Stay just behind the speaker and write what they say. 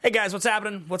Hey guys, what's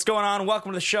happening? What's going on?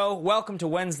 Welcome to the show. Welcome to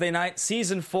Wednesday night,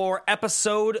 season 4,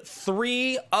 episode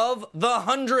 3 of The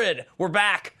 100. We're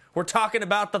back. We're talking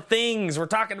about the things. We're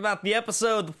talking about the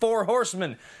episode, The Four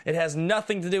Horsemen. It has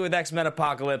nothing to do with X-Men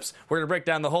Apocalypse. We're going to break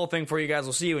down the whole thing for you guys.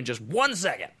 We'll see you in just 1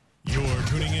 second. You're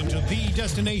tuning into the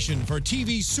destination for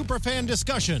TV superfan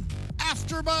discussion,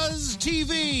 AFTERBUZZ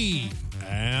TV.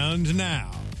 And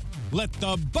now, let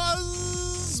the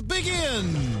buzz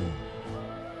begin.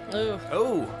 Ooh.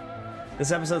 Oh,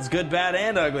 this episode's good, bad,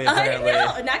 and ugly, apparently. I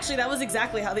know, and actually that was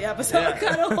exactly how the episode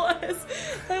kind of was.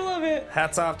 I love it.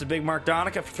 Hats off to Big Mark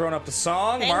Donica for throwing up the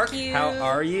song. Thank Mark, you. how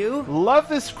are you? Love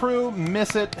this crew,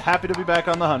 miss it, happy to be back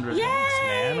on the 100. Yay!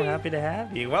 Man, we're happy to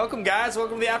have you. Welcome, guys.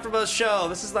 Welcome to the AfterBuzz show.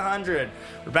 This is the 100.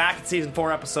 We're back at season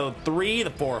 4, episode 3,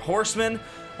 The Four Horsemen.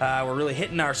 We're really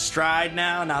hitting our stride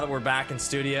now that we're back in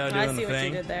studio doing the thing. I see what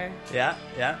you did there.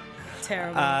 Yeah.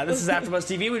 Terrible. This is AfterBuzz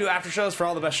TV. We do after shows for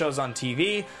all the best shows on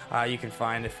TV. You can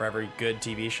find it for every good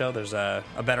TV show. There's a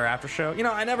better after show. You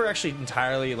know, I never actually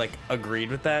entirely agreed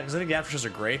with that because I think the after shows are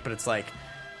great, but it's like,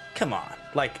 come on,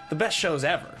 the best shows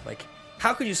ever.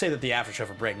 How could you say that the after show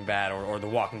for Breaking Bad or The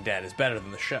Walking Dead is better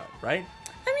than the show, right?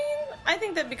 I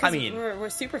think that because we're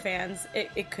super fans,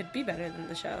 it could be better than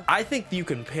the show. I think you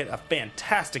can put a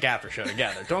fantastic after show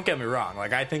together. Don't get me wrong.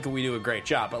 I think we do a great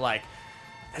job, but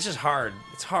it's just hard.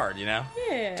 It's hard,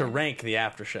 to rank the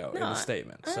after show in the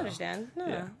statement. I understand.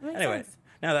 Yeah. Makes Anyway, sense.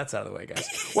 now that's out of the way,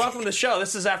 guys. Welcome to the show.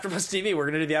 This is AfterBuzz TV. We're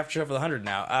going to do the after show for the 100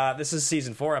 now. This is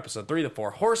season 4, episode 3, The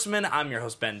Four Horsemen. I'm your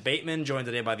host, Ben Bateman, joined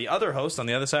today by the other host on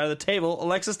the other side of the table,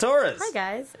 Alexis Torres. Hi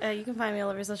guys. You can find me all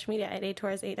over social media at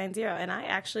atorres890, and I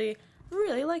actually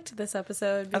really liked this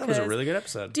episode because I thought it was a really good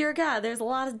episode. Dear God, there's a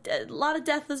lot of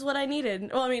death is what I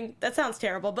needed. Well, I mean, that sounds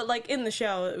terrible, but in the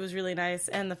show, it was really nice,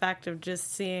 and the fact of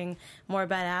just seeing more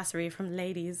badassery from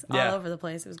ladies all over the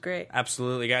place, it was great.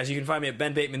 Absolutely, guys. You can find me at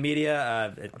Ben Bateman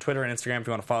Media, Twitter and Instagram if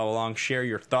you want to follow along, share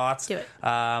your thoughts. Do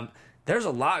it. There's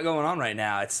a lot going on right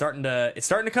now. It's starting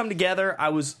to come together. I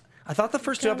thought the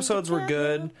first 2 episodes were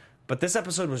good. But this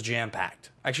episode was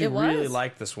jam-packed. I actually really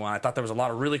liked this one. I thought there was a lot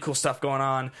of really cool stuff going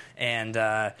on. And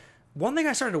one thing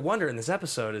I started to wonder in this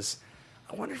episode is,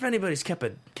 I wonder if anybody's kept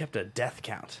a death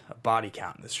count, a body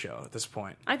count in this show at this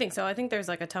point. I think so. I think there's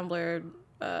a Tumblr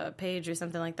page or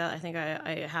something like that. I think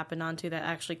I happened onto that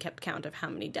actually kept count of how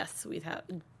many deaths we've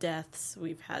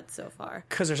had so far.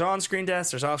 Because there's on-screen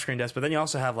deaths, there's off-screen deaths, but then you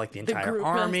also have the entire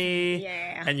army,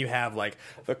 and you have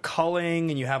the culling,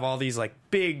 and you have all these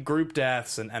big group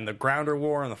deaths, and the Grounder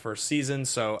War in the first season.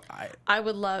 So I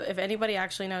would love, if anybody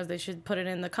actually knows, they should put it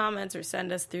in the comments or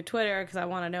send us through Twitter because I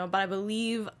want to know. But I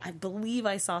believe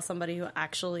I saw somebody who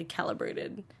actually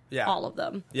calibrated all of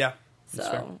them. Yeah.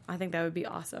 So I think that would be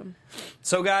awesome.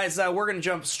 So, guys, we're going to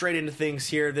jump straight into things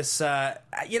here. This, and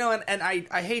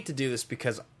I hate to do this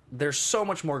because there's so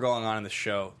much more going on in the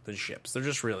show than ships. There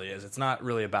just really is. It's not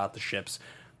really about the ships.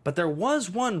 But there was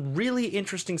one really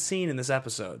interesting scene in this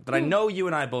episode that I know you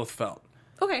and I both felt.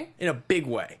 Okay. In a big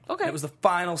way. Okay. And it was the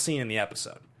final scene in the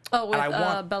episode. Oh,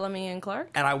 with Bellamy and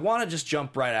Clark? And I want to just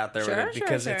jump right out there with it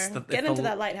because it's the... Get into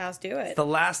that lighthouse, do it. It's the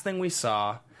last thing we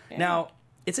saw. Yeah. Now...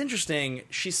 It's interesting.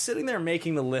 She's sitting there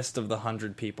making the list of the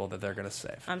 100 people that they're going to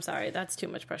save. I'm sorry, that's too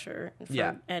much pressure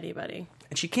for anybody.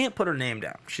 And she can't put her name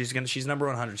down. She's number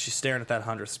 100. She's staring at that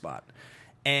 100th spot.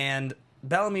 And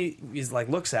Bellamy is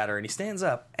looks at her and he stands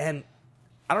up. And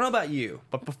I don't know about you,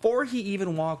 but before he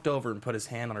even walked over and put his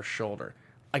hand on her shoulder,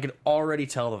 I could already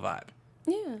tell the vibe.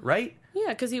 Yeah. Right? Yeah,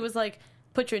 because he was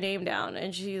put your name down,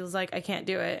 and she was like, I can't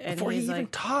do it. And before he he's even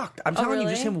talked. I'm telling you,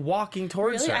 just him walking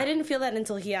towards her. I didn't feel that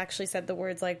until he actually said the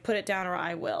words, put it down or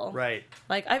I will. Right.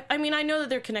 I mean, I know that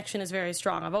their connection is very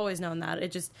strong. I've always known that.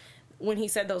 It just, when he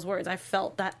said those words, I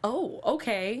felt that, oh,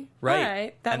 okay. Right. All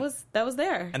right. That was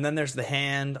there. And then there's the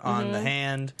hand on the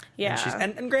hand. Yeah.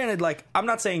 And granted, I'm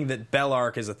not saying that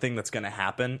Bellark is a thing that's going to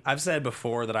happen. I've said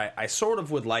before that I sort of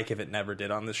would like if it never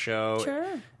did on this show.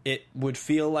 Sure. It would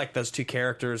feel like those two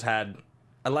characters had...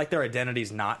 I like their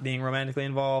identities not being romantically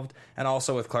involved, and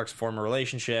also with Clark's former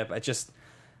relationship. If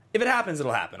it happens,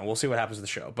 it'll happen. We'll see what happens with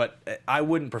the show. But I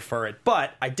wouldn't prefer it.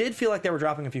 But I did feel like they were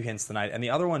dropping a few hints tonight, and the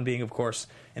other one being, of course,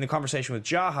 in the conversation with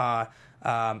Jaha,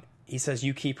 he says,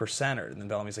 you keep her centered. And then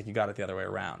Bellamy's like, you got it the other way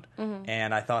around. Mm-hmm.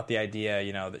 And I thought the idea,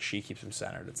 that she keeps him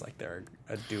centered. It's like they're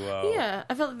a duo. Yeah,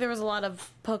 I felt like there was a lot of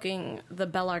poking the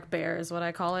Bellark bear is what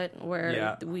I call it,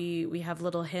 where we have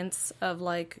little hints of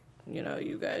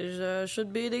you guys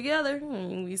should be together.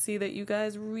 We see that you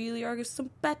guys really are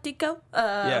simpatico.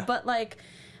 But,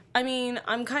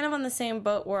 I'm kind of on the same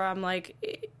boat where I'm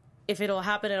if it'll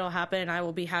happen, it'll happen, and I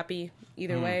will be happy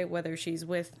either way, whether she's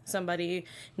with somebody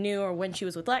new or when she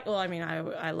was with Well, I mean,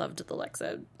 I loved the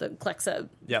Klexa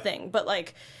thing, but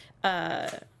like,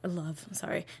 love.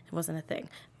 Sorry, it wasn't a thing.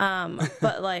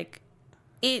 But like,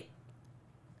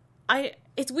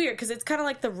 it's weird because it's kind of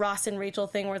like the Ross and Rachel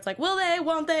thing where it's like, will they,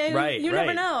 won't they? Right, you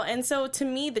never know. And so to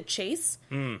me, the chase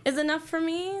is enough for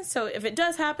me. So if it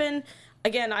does happen,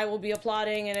 again, I will be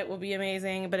applauding and it will be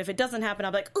amazing. But if it doesn't happen,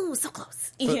 I'll be like, ooh, so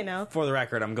close. You know? For the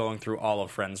record, I'm going through all of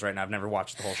Friends right now. I've never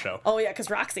watched the whole show. Oh, yeah, because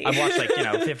Roxy. I've watched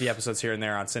 50 episodes here and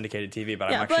there on syndicated TV, but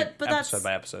I'm actually episode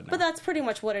by episode now. But that's pretty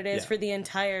much what it is for the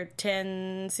entire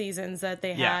 10 seasons that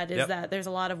they had, is that there's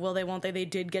a lot of will they, won't they. They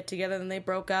did get together, then they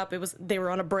broke up. They were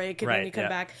on a break, and then you come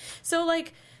back. So,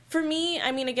 like, for me,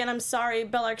 I mean, again, I'm sorry,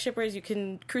 Bellark shippers, you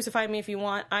can crucify me if you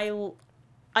want. I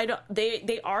don't.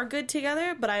 They are good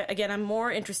together, but I'm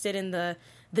more interested in the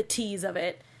tease of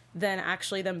it than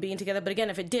actually them being together. But again,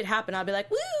 if it did happen, I'll be like,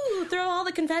 woo, throw all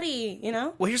the confetti, you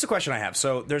know? Well, here's the question I have.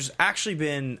 So there's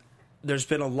been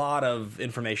a lot of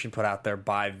information put out there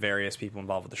by various people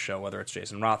involved with the show, whether it's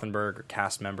Jason Rothenberg or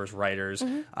cast members, writers.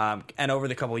 And over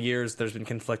the couple of years, there's been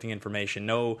conflicting information.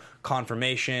 No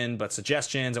confirmation, but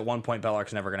suggestions. At one point,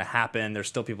 Bellark's never going to happen. There's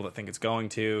still people that think it's going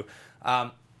to.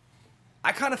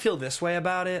 I kind of feel this way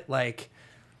about it. Like,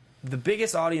 the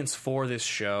biggest audience for this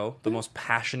show, the most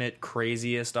passionate,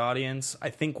 craziest audience,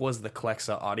 I think was the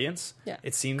Klexa audience. Yeah.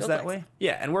 It seems Go that Klexa. way.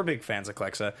 Yeah, and we're big fans of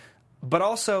Klexa. But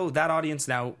also, that audience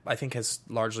now, I think, has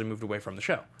largely moved away from the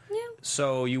show. Yeah.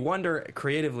 So you wonder,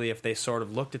 creatively, if they sort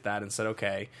of looked at that and said,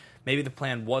 okay, maybe the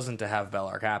plan wasn't to have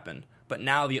Bellark happen, but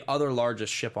now the other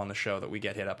largest ship on the show that we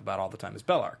get hit up about all the time is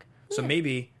Bellark. So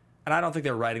maybe... And I don't think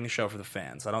they're writing the show for the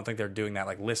fans. I don't think they're doing that,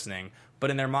 like, listening.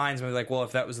 But in their minds, maybe like, well,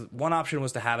 if that was... One option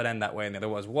was to have it end that way and the other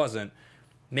wasn't,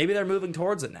 maybe they're moving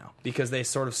towards it now. Because they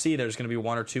sort of see there's going to be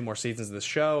 1 or 2 more seasons of this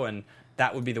show, and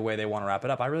that would be the way they want to wrap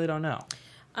it up. I really don't know.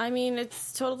 I mean,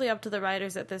 it's totally up to the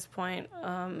writers at this point.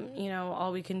 You know,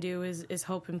 all we can do is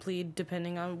hope and plead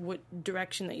depending on what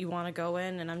direction that you want to go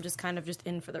in. And I'm just kind of just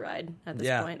in for the ride at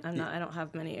this point. I don't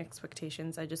have many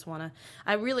expectations. I just want to...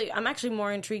 I'm actually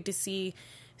more intrigued to see...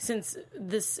 Since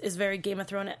this is very Game of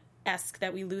Thrones-esque,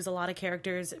 that we lose a lot of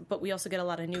characters, but we also get a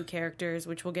lot of new characters,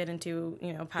 which we'll get into,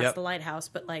 you know, past the lighthouse.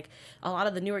 But, like, a lot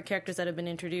of the newer characters that have been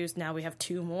introduced, now we have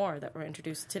 2 more that were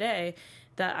introduced today,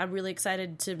 that I'm really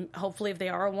excited to, hopefully, if they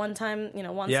are a one-time, you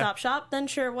know, one-stop shop, then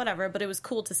sure, whatever. But it was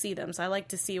cool to see them, so I like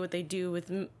to see what they do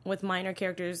with minor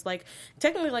characters. Like,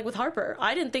 technically, like with Harper,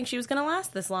 I didn't think she was going to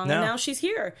last this long, and now she's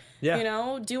here, you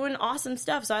know, doing awesome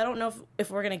stuff. So I don't know if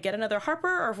we're going to get another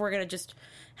Harper, or if we're going to just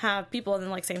have people. And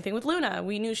then, like, same thing with Luna.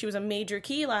 We knew she was a major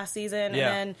key last season, and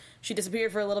then she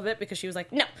disappeared for a little bit because she was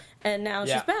like, no, and now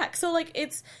she's back. So, like,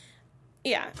 it's,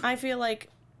 I feel like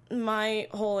my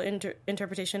whole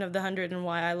interpretation of The 100 and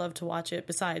why I love to watch it,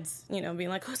 besides, you know, being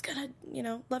like, who's gonna, you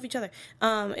know, love each other,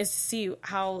 is to see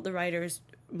how the writers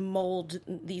mold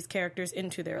these characters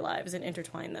into their lives and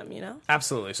intertwine them, you know?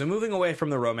 Absolutely. So moving away from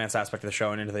the romance aspect of the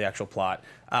show and into the actual plot,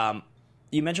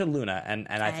 you mentioned Luna, and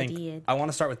I think I want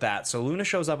to start with that. So Luna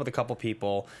shows up with a couple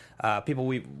people.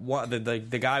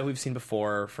 The guy we've seen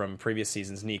before from previous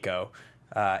seasons, Nico,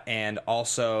 and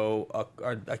also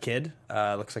a kid,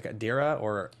 looks like Adira,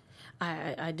 or...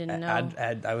 I didn't know.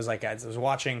 I was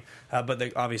watching, but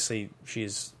obviously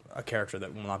she's a character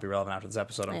that will not be relevant after this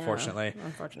episode, unfortunately.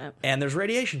 Unfortunate. And there's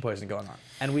radiation poisoning going on.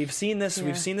 And we've seen this,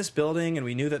 we've seen this building, and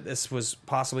we knew that this was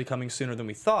possibly coming sooner than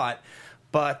we thought.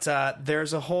 But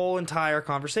there's a whole entire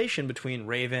conversation between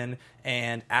Raven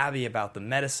and Abby about the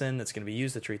medicine that's going to be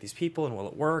used to treat these people, and will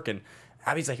it work? And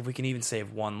Abby's like, if we can even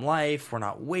save 1 life, we're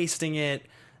not wasting it.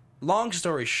 Long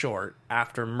story short,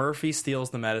 after Murphy steals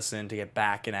the medicine to get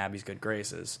back in Abby's good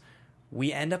graces,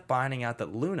 we end up finding out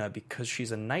that Luna, because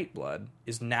she's a Nightblood,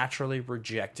 is naturally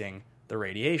rejecting the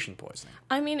radiation poisoning.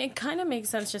 I mean, it kind of makes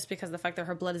sense just because of the fact that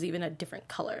her blood is even a different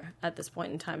color at this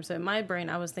point in time. So in my brain,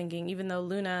 I was thinking, even though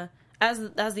Luna...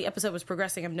 As the episode was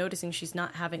progressing, I'm noticing she's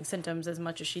not having symptoms as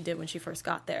much as she did when she first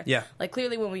got there. Yeah. Like,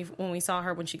 clearly when we saw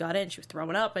her when she got in, she was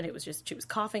throwing up, and it was just, she was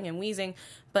coughing and wheezing.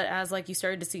 But as, like, you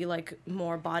started to see, like,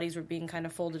 more bodies were being kind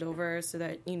of folded over so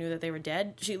that you knew that they were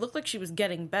dead, she looked like she was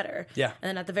getting better. Yeah. And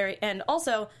then at the very end,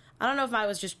 also, I don't know if I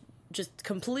was just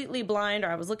completely blind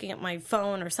or I was looking at my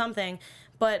phone or something,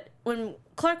 but when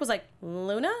Clark was like,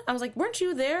 Luna? I was like, weren't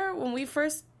you there when we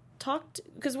first talked,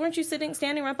 because weren't you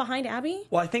standing right behind Abby?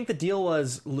 Well, I think the deal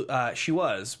was she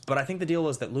was, but I think the deal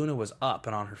was that Luna was up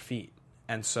and on her feet,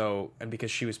 and because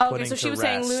she was putting so she was to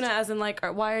rest. saying Luna as in, like,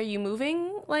 why are you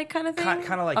moving? like kind of thing?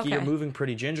 Kind of like okay. you're moving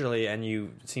pretty gingerly, and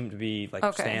you seem to be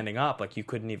like standing up, like you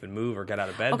couldn't even move or get out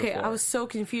of bed. Okay, before. I was so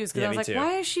confused because I was like,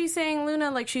 why is she saying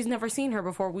Luna like she's never seen her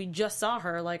before? We just saw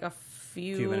her like a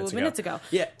few minutes ago.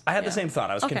 Yeah, I had the same thought.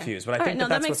 I was confused, but I think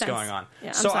that's what's going on. Yeah,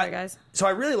 I'm sorry, guys. So I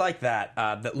really like that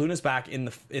that Luna's back in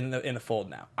the fold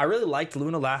now. I really liked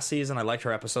Luna last season. I liked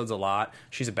her episodes a lot.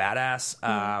 She's a badass.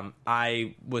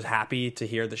 I was happy to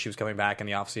hear that she was coming back in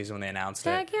the off season when they announced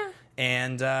it. Yeah.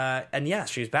 And yeah,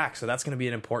 she's back. So that's going to be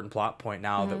an important plot point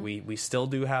now that we still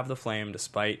do have the flame,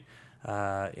 despite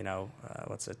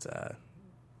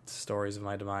stories of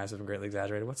my demise have been greatly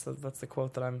exaggerated. What's the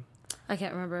quote that I'm? I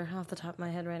can't remember off the top of my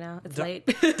head right now. It's late.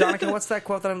 Donica, what's that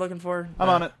quote that I'm looking for? I'm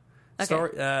on it.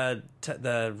 Okay.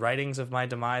 The writings of my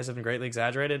demise have been greatly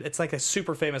exaggerated. It's like a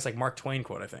super famous like Mark Twain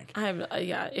quote, I think.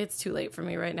 It's too late for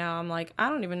me right now. I'm like, I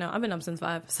don't even know. I've been up since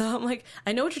 5. So I'm like,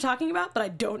 I know what you're talking about, but I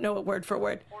don't know it word for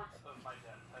word.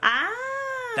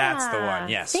 That's the one,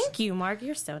 yes. Thank you, Mark.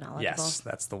 You're so knowledgeable. Yes,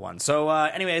 that's the one. So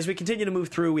anyway, as we continue to move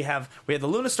through, we have the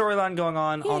Luna storyline going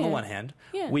on the one hand.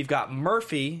 Yeah. We've got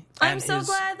Murphy. I'm so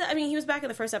glad that, he was back in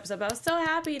the first episode, but I was so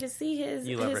happy to see his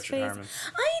love Richard face. Harmon.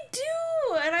 I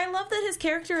do, and I love that his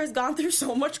character has gone through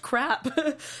so much crap.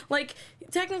 Like,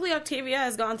 technically Octavia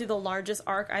has gone through the largest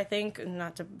arc, I think,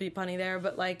 not to be punny there,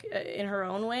 but like in her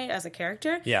own way as a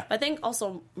character. Yeah. I think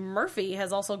also Murphy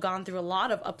has also gone through a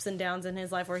lot of ups and downs in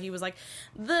his life where he was like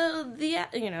the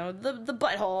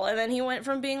butthole, and then he went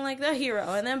from being like the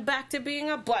hero, and then back to being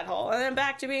a butthole, and then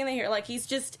back to being the hero. Like,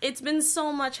 it's been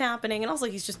so much happening, and also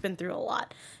he's just been through a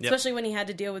lot. Yep. Especially when he had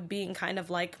to deal with being kind of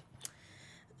like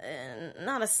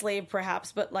not a slave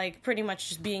perhaps, but like pretty much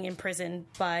just being imprisoned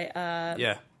by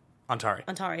Antari.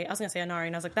 I was going to say Anari,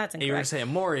 and I was like, that's incorrect. You were going to say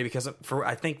Amori because for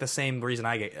I think the same reason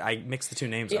I mix the two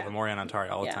names of Amori and Antari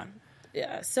all the time.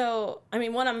 Yeah, so,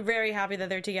 I'm very happy that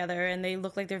they're together, and they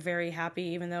look like they're very happy,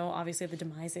 even though, obviously, the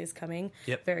demise is coming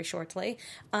very shortly.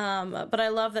 But I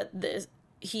love that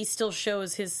he still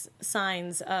shows his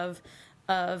signs of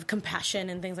compassion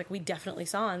and things like we definitely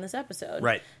saw in this episode.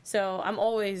 Right. So I'm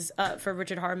always up for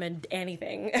Richard Harmon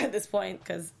anything at this point,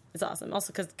 because it's awesome.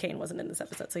 Also because Kane wasn't in this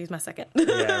episode, so he's my second.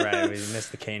 Yeah, right. We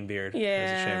missed the Kane beard. Yeah. It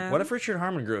was a shame. What if Richard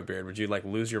Harmon grew a beard? Would you,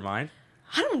 lose your mind?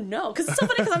 I don't know, because it's so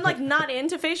funny, because I'm, not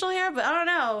into facial hair, but I don't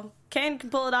know. Kane can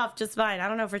pull it off just fine. I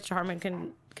don't know if Richard Harmon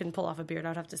can pull off a beard.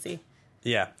 I'd have to see.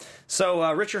 Yeah. So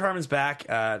Richard Harmon's back,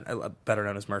 better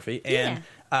known as Murphy, and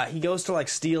he goes to,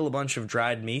 steal a bunch of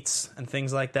dried meats and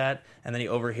things like that, and then he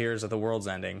overhears that the world's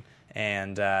ending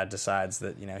and decides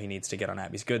that, he needs to get on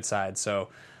Abby's good side. So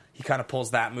he kind of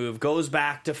pulls that move, goes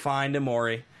back to find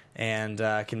Amori, and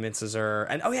convinces her.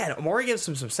 And Amori gives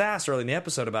him some sass early in the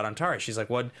episode about Antari. She's like,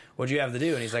 "What'd you have to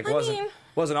do?" And he's like,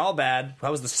 "Wasn't all bad.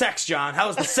 How was the sex, John? How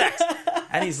was the sex?"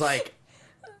 and he's like,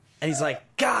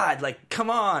 "God, come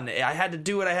on! I had to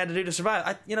do what I had to do to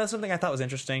survive." Something I thought was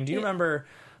interesting. Do you remember?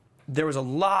 There was a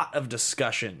lot of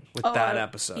discussion with that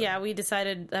episode. Yeah, we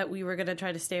decided that we were going to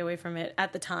try to stay away from it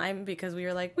at the time because we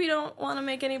were like, we don't want to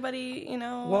make anybody,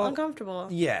 uncomfortable.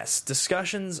 Yes,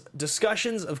 discussions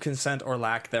of consent or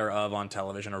lack thereof on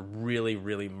television are really,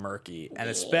 really murky. And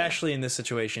especially in this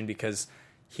situation because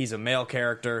he's a male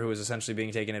character who is essentially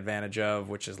being taken advantage of,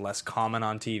 which is less common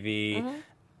on TV. Mm-hmm.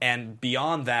 And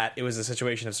beyond that, it was a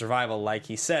situation of survival, like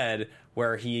he said,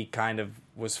 where he kind of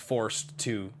was forced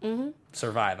to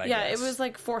survive, I guess. Yeah, it was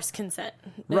like forced consent.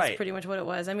 That's pretty much what it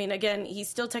was. Again, he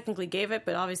still technically gave it,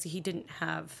 but obviously he didn't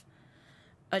have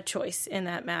a choice in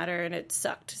that matter, and it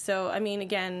sucked. So,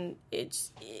 again,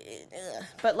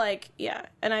 but, yeah.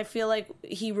 And I feel like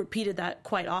he repeated that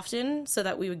quite often so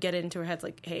that we would get into our heads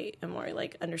like, hey,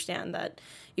 Amori, understand that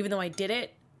even though I did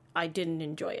it, I didn't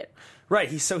enjoy it. Right.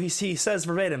 He says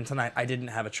verbatim tonight, I didn't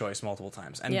have a choice multiple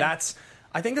times. And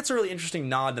I think that's a really interesting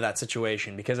nod to that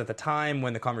situation because at the time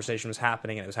when the conversation was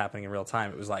happening and it was happening in real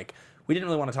time, it was like, we didn't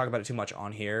really want to talk about it too much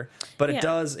on here, but it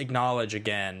does acknowledge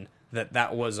again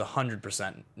that was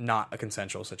 100% not a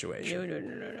consensual situation.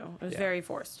 No. It was very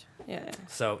forced. Yeah.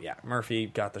 So, Murphy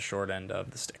got the short end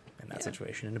of the stick in that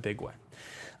situation in a big way.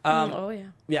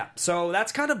 Yeah, so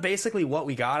that's kind of basically what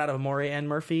we got out of Amori and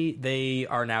Murphy. They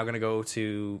are now going to go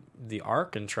to the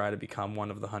Ark and try to become one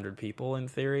of the 100 people, in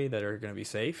theory, that are going to be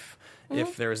safe. Mm-hmm.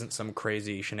 If there isn't some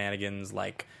crazy shenanigans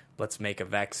like, let's make a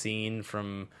vaccine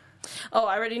from... Oh,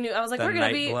 I already knew. I was like, we're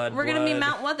gonna be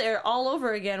Mount Weather all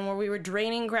over again, where we were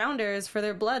draining grounders for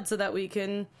their blood so that we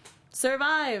can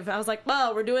survive. I was like,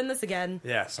 well, we're doing this again.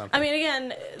 Yeah, something. I mean,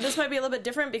 again, this might be a little bit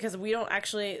different because we don't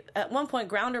actually... At one point,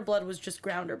 Grounder blood was just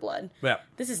Grounder blood. Yeah.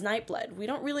 This is Night blood. We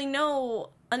don't really know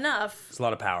enough. It's a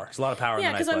lot of power. It's a lot of power in the Yeah,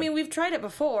 Night because, blood. I mean, we've tried it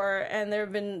before, and there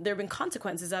have been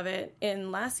consequences of it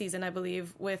in last season, I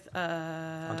believe, with...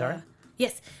 Ontario?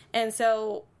 Yes. And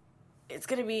so... It's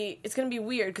gonna be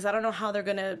weird because I don't know how they're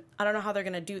gonna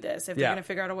do this. If they're gonna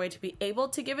figure out a way to be able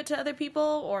to give it to other people,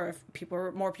 or if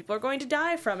more people are going to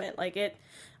die from it.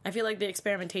 I feel like the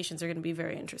experimentations are gonna be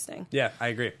very interesting. Yeah, I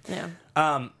agree.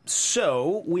 Yeah.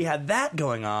 So we had that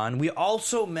going on. We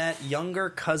also met younger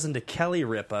cousin to Kelly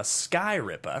Ripa, Sky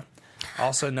Ripa,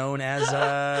 also known as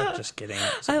just kidding.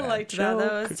 I liked that.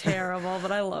 That was terrible,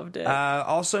 but I loved it.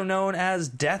 Also known as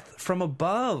Death from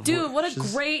Above. Dude, what a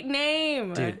great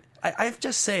name. Dude. I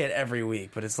just say it every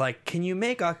week, but it's like, can you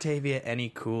make Octavia any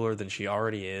cooler than she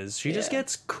already is? She just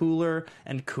gets cooler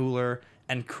and cooler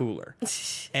and cooler.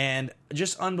 And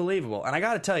just unbelievable. And I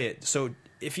gotta tell you, so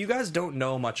if you guys don't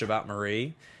know much about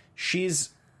Marie,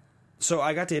 so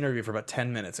I got to interview for about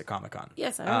 10 minutes at Comic-Con.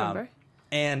 Yes, I remember.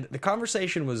 And the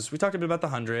conversation was, we talked a bit about the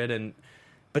 100,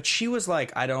 but she was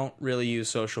like, I don't really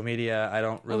use social media. I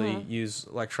don't really use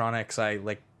electronics. I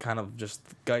kind of just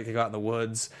go out in the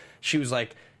woods. She was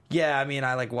like, yeah, I mean,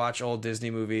 I watch old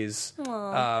Disney movies.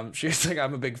 She was like,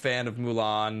 I'm a big fan of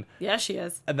Mulan. Yeah, she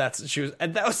is. And that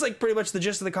was pretty much the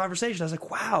gist of the conversation. I was like,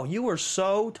 wow, you are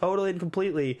so totally and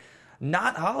completely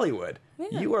not Hollywood.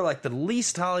 Yeah. You are the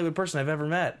least Hollywood person I've ever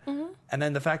met. Mm-hmm. And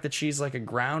then the fact that she's a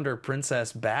grounder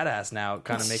princess badass now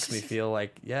kind of makes me feel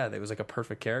like, yeah, that was a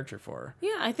perfect character for her.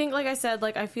 Yeah, I think, like I said,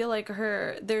 I feel like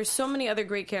there's so many other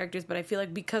great characters, but I feel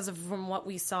like because of from what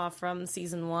we saw from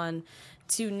season 1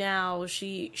 to now,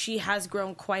 she has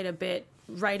grown quite a bit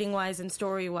writing wise and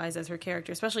story wise as her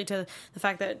character, especially to the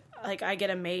fact that I get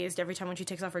amazed every time when she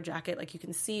takes off her jacket, you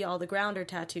can see all the grounder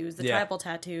tattoos, the tribal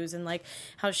tattoos, and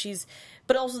how she's,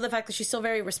 but also the fact that she's still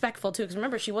very respectful too, because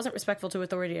remember, she wasn't respectful to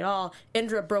authority at all.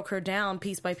 Indra broke her down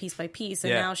piece by piece by piece,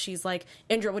 and now she's like,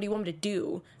 Indra, what do you want me to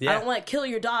do? I don't want to kill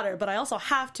your daughter, but I also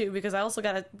have to, because I also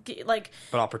gotta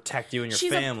but I'll protect you and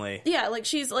your family.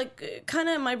 She's kind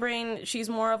of in my brain, she's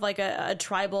more of a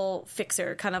tribal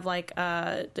fixer, kind of like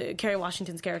Kerry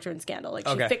Washington's character in Scandal.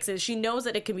 She fixes, she knows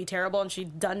that it can be terrible and she's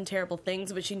done terrible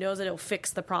things, but she knows that it'll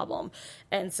fix the problem.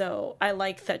 And so I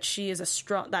like that she is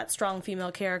that strong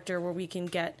female character where we can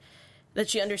get that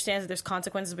she understands that there's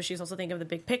consequences, but she's also thinking of the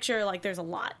big picture. There's a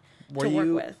lot to work with. Were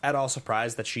you at all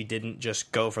surprised that she didn't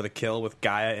just go for the kill with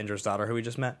Gaia, Indra's daughter, who we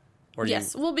just met?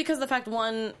 Yes, well, because the fact,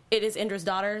 one, it is Indra's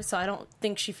daughter, so I don't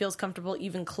think she feels comfortable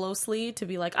even closely to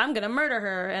be like, I'm gonna murder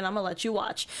her and I'm gonna let you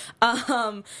watch.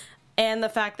 And the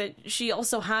fact that she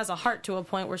also has a heart to a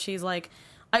point where she's like,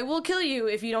 I will kill you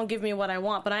if you don't give me what I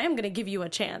want, but I am going to give you a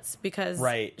chance, because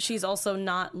she's also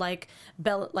not like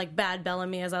bad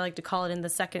Bellamy, as I like to call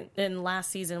it in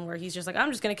last season, where he's just like, I'm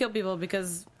just going to kill people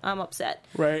because I'm upset.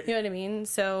 Right. You know what I mean?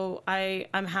 So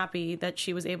I'm happy that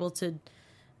she was able to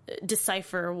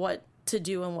decipher what to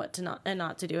do and what to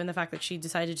not to do, and the fact that she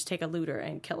decided to take a looter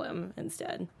and kill him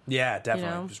instead. Yeah,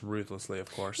 definitely, just ruthlessly, of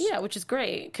course. Yeah, which is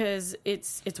great because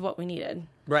it's what we needed.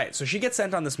 Right. So she gets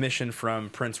sent on this mission from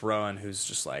Prince Rowan, who's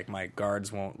just like, my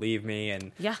guards won't leave me,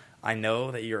 and I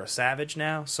know that you're a savage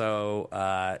now. So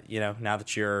now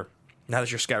that you're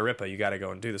Sky Ripa, you got to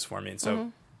go and do this for me. And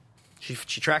so she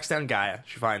tracks down Gaia.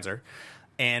 She finds her,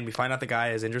 and we find out that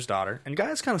Gaia is Indra's daughter, and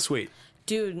Gaia's kind of sweet.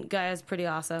 Dude, Gaia's pretty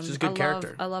awesome. She's a good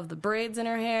character. I love the braids in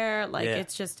her hair.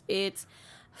 It's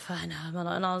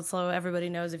phenomenal. And also, everybody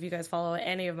knows, if you guys follow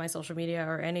any of my social media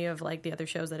or any of the other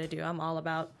shows that I do, I'm all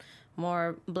about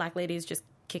more black ladies just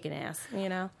kicking ass,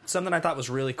 Something I thought was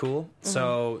really cool.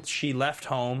 So she left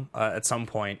home at some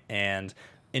point, and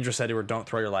Indra said to her, don't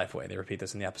throw your life away. They repeat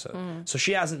this in the episode. So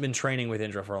she hasn't been training with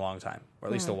Indra for a long time, or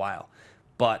at least a while.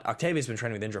 But Octavia's been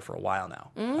training with Indra for a while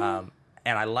now.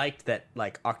 And I liked that,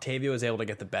 Octavia was able to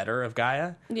get the better of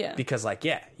Gaia. Yeah. Because,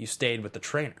 you stayed with the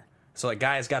trainer. So,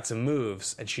 Gaia's got some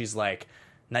moves, and she's like,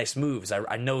 nice moves.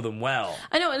 I know them well.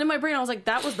 I know, and in my brain, I was like,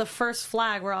 that was the first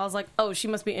flag where I was like, oh, she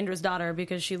must be Indra's daughter,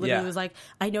 because she literally was like,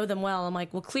 I know them well. I'm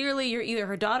like, well, clearly you're either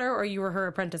her daughter or you were her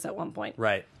apprentice at one point.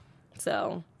 Right.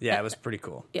 So. Yeah, it was pretty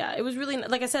cool. Yeah, it was really,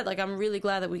 like I said, I'm really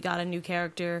glad that we got a new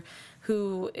character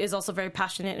who is also very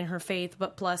passionate in her faith,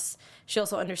 but plus she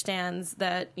also understands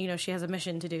that, she has a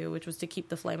mission to do, which was to keep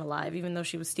the flame alive, even though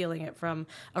she was stealing it from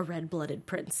a red-blooded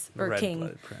prince or king.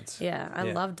 Red-blooded prince. Yeah, I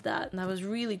loved that, and that was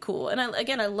really cool. And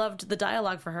I loved the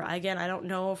dialogue for her. Again, I don't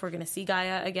know if we're going to see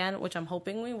Gaia again, which I'm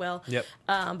hoping we will. Yep.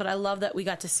 But I love that we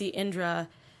got to see Indra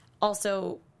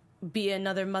also be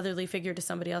another motherly figure to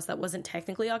somebody else that wasn't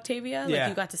technically Octavia. Yeah. Like,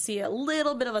 you got to see a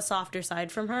little bit of a softer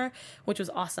side from her, which was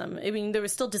awesome. I mean, there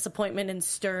was still disappointment and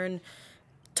stern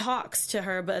talks to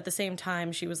her, but at the same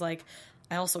time, she was like,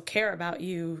 I also care about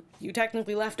you. You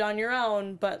technically left on your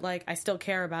own, but, like, I still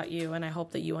care about you, and I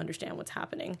hope that you understand what's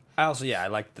happening. I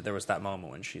liked that there was that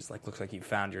moment when she's like, looks like you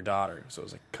found your daughter. So it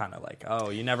was like, kind of like,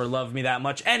 oh, you never loved me that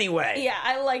much anyway. Yeah,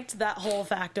 I liked that whole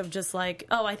fact of just like,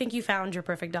 oh, I think you found your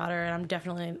perfect daughter, and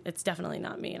it's definitely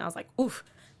not me. And I was like, oof,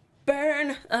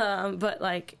 burn. But,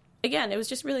 like, again, it was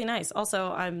just really nice.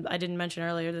 Also, I didn't mention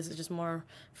earlier, this is just more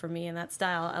for me in that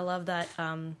style. I love that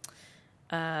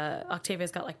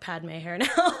Octavia's got like Padme hair now.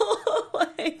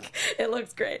 Like, it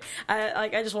looks great. I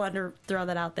just wanted to throw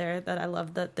that out there, that I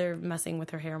love that they're messing with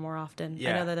her hair more often.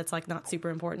 Yeah. I know that it's like not super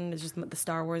important. It's just the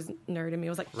Star Wars nerd in me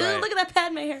was like, right. Look at that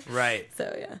Padme hair. Right.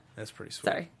 So yeah, that's pretty sweet.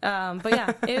 Sorry. But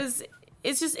yeah, it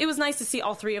was nice to see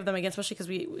all three of them again, especially because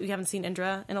we haven't seen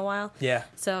Indra in a while. Yeah.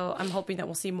 So I'm hoping that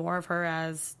we'll see more of her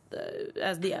as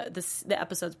the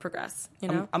episodes progress. You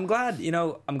know, I'm glad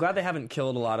they haven't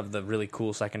killed a lot of the really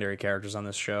cool secondary characters on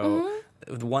this show. Mm-hmm.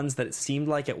 The ones that it seemed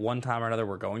like at one time or another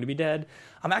were going to be dead.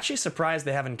 I'm actually surprised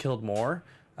they haven't killed more.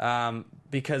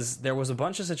 Because there was a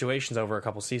bunch of situations over a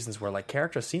couple seasons where like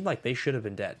characters seemed like they should have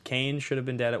been dead. Kane should have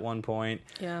been dead at one point.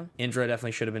 Yeah. Indra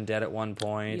definitely should have been dead at one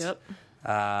point. Yep.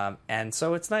 And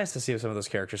so it's nice to see some of those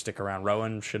characters stick around.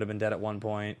 Rowan should have been dead at one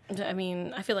point. I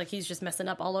mean, I feel like he's just messing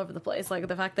up all over the place. Like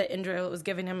the fact that Indra was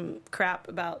giving him crap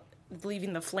about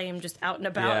leaving the flame just out and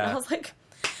about. Yeah. And I was like,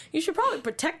 you should probably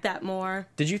protect that more.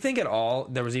 Did you think at all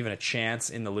there was even a chance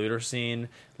in the looter scene,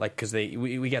 like, because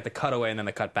we get the cutaway and then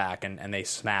the cut back and they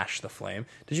smash the flame?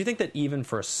 Did you think that even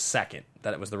for a second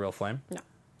that it was the real flame? No.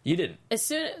 You didn't?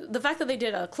 The fact that they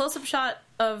did a close-up shot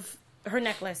of her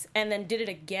necklace and then did it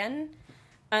again,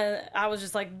 I was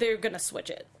just like, they're going to switch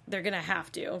it. They're going to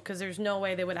have to, because there's no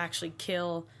way they would actually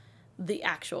kill the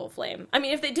actual flame. I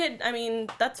mean, if they did, I mean,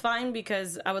 that's fine,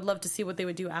 because I would love to see what they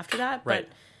would do after that. Right.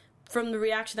 But from the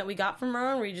reaction that we got from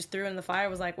Rowan, where he just threw in the fire,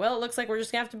 was like, well, it looks like we're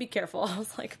just going to have to be careful. I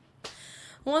was like,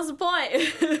 what's the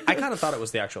point? I kind of thought it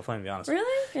was the actual flame, to be honest.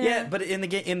 Really? Yeah, but in the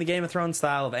Game of Thrones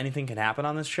style of anything can happen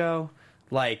on this show,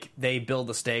 like, they build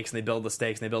the stakes, and they build the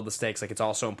stakes, and they build the stakes, like, it's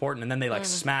all so important, and then they, like,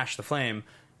 smash the flame,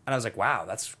 and I was like, wow,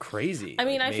 that's crazy. I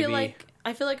mean, like,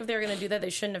 I feel like if they were going to do that, they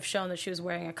shouldn't have shown that she was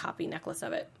wearing a copy necklace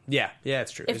of it. Yeah,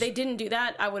 it's true. If they didn't do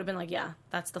that, I would have been like, yeah,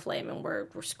 that's the flame, and we're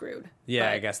screwed. Yeah,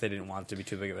 but I guess they didn't want it to be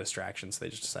too big of a distraction, so they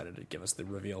just decided to give us the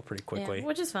reveal pretty quickly. Yeah,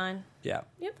 which is fine. Yeah.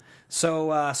 Yep.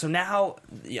 So now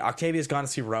Octavia's gone to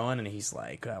see Rowan, and he's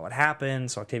like, what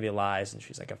happened? So Octavia lies, and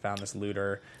she's like, I found this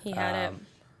looter. He had it.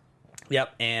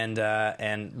 Yep,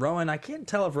 and Rowan, I can't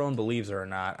tell if Rowan believes her or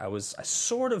not. I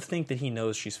sort of think that he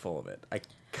knows she's full of it. I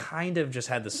kind of just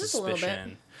had the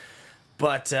suspicion.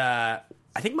 But I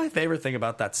think my favorite thing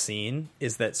about that scene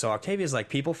is that, so Octavia's like,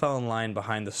 people fell in line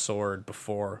behind the sword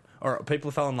before, or people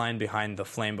fell in line behind the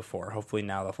flame before. Hopefully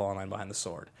now they'll fall in line behind the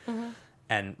sword. Mm-hmm.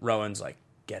 And Rowan's like,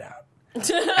 get out.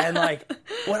 And like,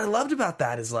 what I loved about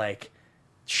that is like,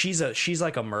 she's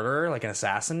like a murderer, like an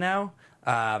assassin now.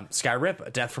 Sky Rip,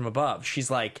 a death from above. She's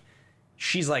like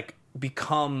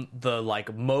become the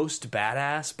like most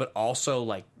badass, but also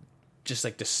like just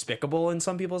like despicable in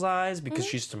some people's eyes because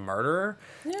she's a murderer.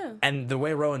 Yeah. And the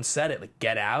way Rowan said it, like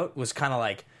get out, was kind of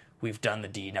like, we've done the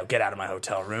deed, now get out of my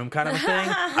hotel room kind of a thing.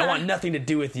 I want nothing to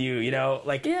do with you, you know?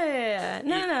 Like Yeah.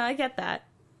 No, I get that.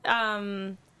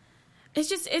 It's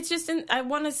just I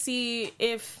want to see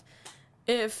if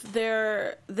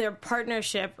their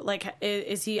partnership, like,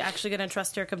 is he actually going to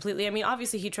trust her completely? I mean,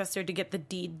 obviously he trusts her to get the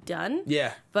deed done.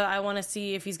 Yeah. But I want to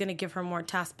see if he's going to give her more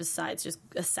tasks besides just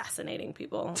assassinating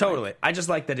people. Totally. Like, I just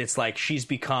like that it's like she's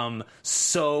become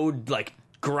so, like,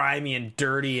 grimy and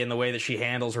dirty in the way that she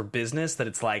handles her business that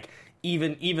it's like,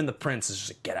 even the prince is just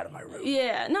like, get out of my room.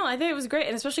 Yeah, no, I think it was great,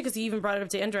 and especially because he even brought it up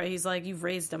to Indra. He's like, you've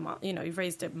raised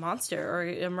a monster or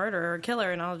a murderer or a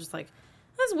killer, and I was just like,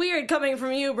 that's weird coming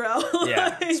from you, bro.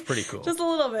 Yeah, it's pretty cool. Just a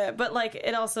little bit. But, like,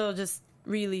 it also just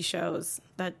really shows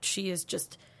that she is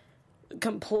just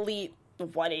complete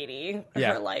 180 of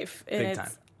her life. And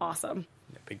it's awesome.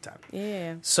 Yeah, big time.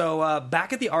 Yeah. So,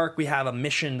 back at the Ark, we have a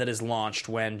mission that is launched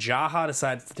when Jaha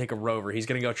decides to take a rover. He's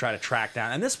going to go try to track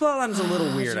down. And this plotline is a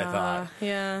little weird, Jaha, I thought.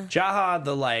 Yeah. Jaha,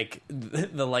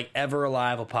 the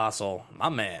ever-alive apostle, my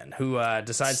man, who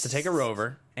decides to take a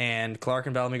rover. And Clark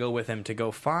and Bellamy go with him to go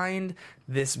find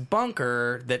this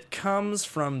bunker that comes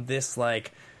from this,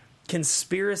 like,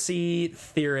 conspiracy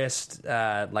theorist,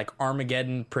 like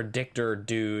Armageddon predictor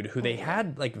dude who they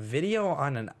had like video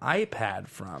on an iPad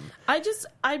from.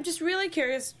 I'm just really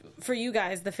curious for you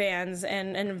guys, the fans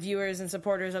and viewers and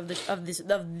supporters of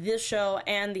this show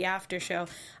and the after show.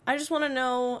 I just want to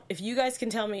know if you guys can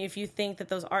tell me if you think that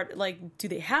those are like, do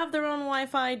they have their own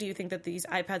Wi-Fi? Do you think that these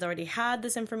iPads already had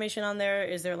this information on there?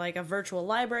 Is there like a virtual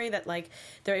library that like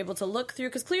they're able to look through?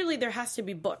 Because clearly there has to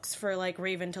be books for like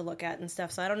Raven to look at and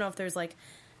stuff. So I don't know if there's like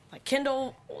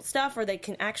Kindle stuff or they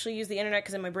can actually use the internet.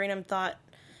 Because in my brain I'm thought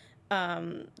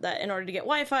that in order to get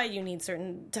Wi-Fi you need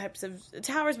certain types of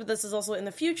towers, but this is also in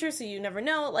the future, so you never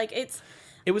know. Like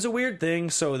It was a weird thing.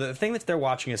 So the thing that they're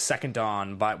watching is Second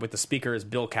Dawn, with the speaker is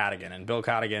Bill Cadigan, and Bill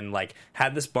Cadigan like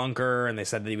had this bunker, and they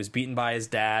said that he was beaten by his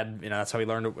dad. You know, that's how he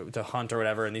learned to hunt or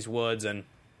whatever in these woods, and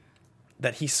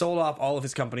that he sold off all of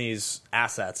his company's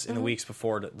assets in the weeks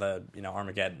before the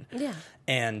Armageddon. Yeah,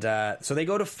 and so they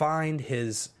go to find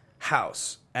his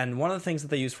house, and one of the things that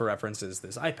they use for reference is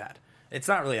this iPad. It's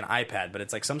not really an iPad, but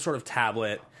it's like some sort of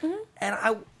tablet,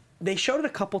 and they showed it a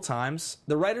couple times.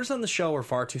 The writers on the show are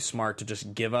far too smart to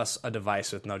just give us a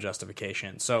device with no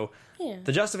justification. So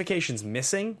the justification's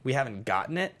missing. We haven't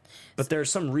gotten it, but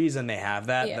there's some reason they have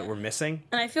that we're missing.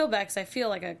 And I feel bad because I feel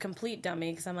like a complete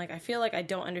dummy because I'm like, I feel like I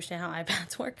don't understand how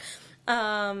iPads work.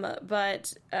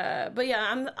 But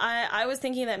yeah, I was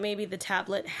thinking that maybe the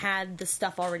tablet had the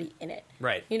stuff already in it.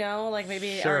 Right. You know, like maybe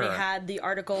it already had the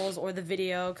articles or the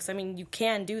video, because I mean, you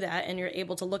can do that and you're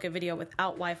able to look at video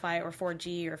without Wi-Fi or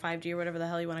 4G or 5G or whatever the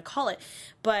hell you want to call it.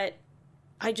 But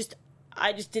I just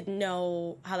didn't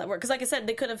know how that worked. Because like I said,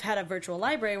 they could have had a virtual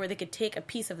library where they could take a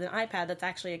piece of an iPad that's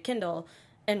actually a Kindle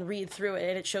and read through it,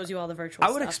 and it shows you all the virtual stuff.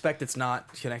 I would expect it's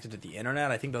not connected to the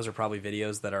internet. I think those are probably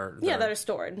videos that are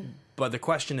stored. But the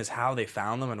question is how they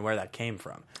found them and where that came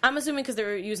from. I'm assuming because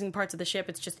they're using parts of the ship,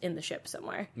 it's just in the ship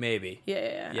somewhere. Maybe.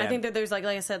 Yeah. I think that there's like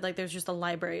I said, like there's just a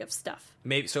library of stuff.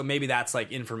 Maybe that's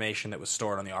like information that was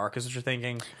stored on the Ark, is what you're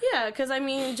thinking? Yeah, because I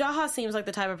mean, Jaha seems like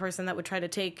the type of person that would try to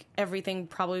take everything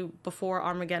probably before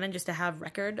Armageddon just to have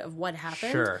record of what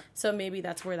happened. Sure. So maybe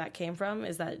that's where that came from,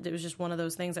 is that it was just one of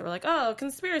those things that were like, oh,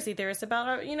 conspiracy theorists about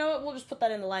our, you know what, we'll just put that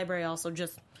in the library also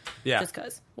just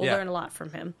because. We'll learn a lot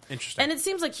from him. Interesting. And it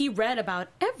seems like he read about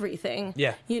everything.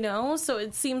 Yeah. You know? So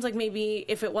it seems like maybe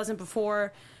if it wasn't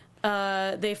before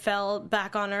they fell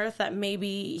back on Earth, that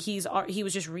maybe he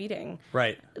was just reading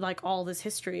like all this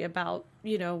history about,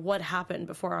 you know, what happened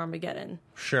before Armageddon.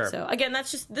 Sure. So again,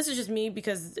 this is just me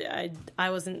because I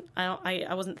wasn't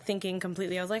thinking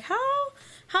completely. I was like,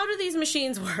 how do these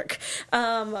machines work?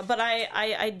 But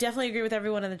I definitely agree with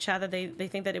everyone in the chat that they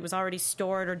think that it was already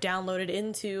stored or downloaded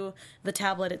into the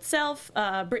tablet itself.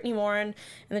 Brittany Morin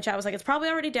in the chat was like, it's probably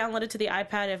already downloaded to the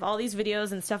iPad. If all these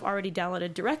videos and stuff already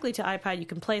downloaded directly to iPad, you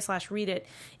can play/read it,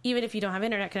 even if you don't have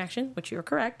internet connection, which you're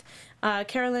correct.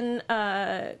 Caroline,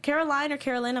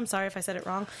 I'm sorry if I said it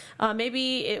wrong.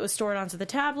 Maybe it was stored onto the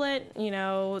tablet. You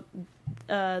know,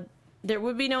 there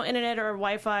would be no internet or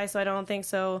Wi-Fi, so I don't think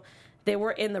so. They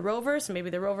were in the rover, so maybe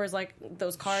the rover is like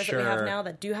those cars that we have now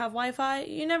that do have Wi-Fi.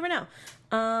 You never know.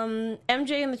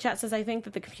 MJ in the chat says, I think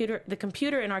that the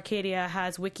computer in Arcadia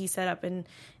has wiki set up in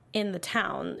the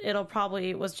town. It'll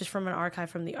probably was just from an archive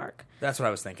from the Ark. That's what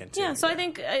I was thinking too. Yeah, so I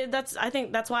think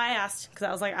that's why I asked, because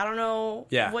I was like, I don't know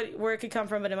where it could come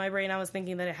from, but in my brain I was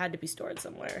thinking that it had to be stored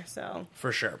somewhere. So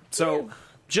for sure. So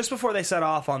just before they set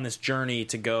off on this journey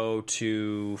to go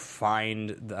to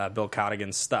find Bill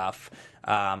Cadigan's stuff,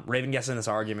 Raven gets in this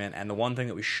argument, and the one thing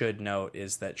that we should note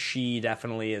is that she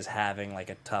definitely is having like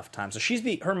a tough time. So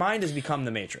her mind has become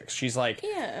the Matrix. She's like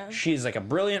a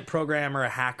brilliant programmer, a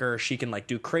hacker. She can like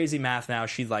do crazy math now.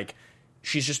 She's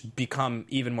just become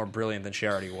even more brilliant than she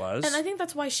already was. And I think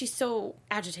that's why she's so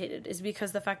agitated, is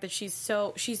because the fact that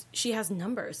she has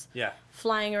numbers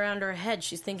flying around her head.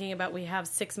 She's thinking about, we have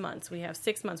 6 months, we have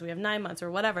 6 months, we have 9 months,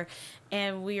 or whatever,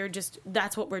 and we are just,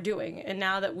 that's what we're doing. And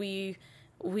now that we've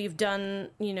done,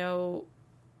 you know,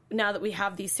 now that we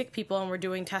have these sick people and we're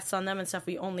doing tests on them and stuff,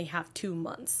 we only have 2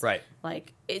 months. Right.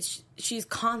 Like, she's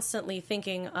constantly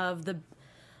thinking of the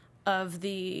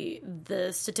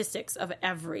statistics of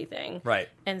everything. Right.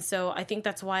 And so I think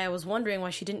that's why I was wondering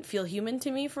why she didn't feel human to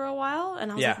me for a while.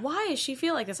 And I was like, why does she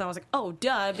feel like this? And I was like, oh,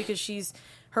 duh, because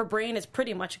her brain is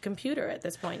pretty much a computer at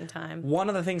this point in time. One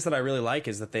of the things that I really like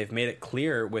is that they've made it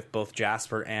clear with both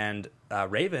Jasper and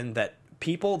Raven that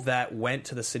people that went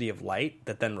to the City of Light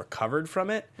that then recovered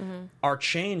from it are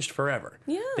changed forever.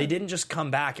 Yeah. They didn't just come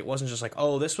back. It wasn't just like,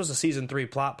 oh, this was a season 3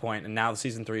 plot point and now the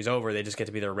season 3 is over. They just get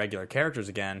to be their regular characters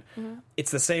again.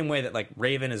 It's the same way that like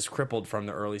Raven is crippled from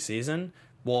the early season,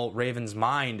 well, Raven's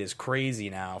mind is crazy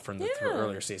now from the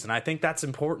earlier season. I think that's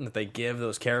important that they give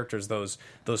those characters those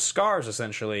scars,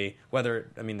 essentially. Whether,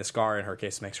 I mean, the scar in her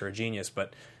case makes her a genius,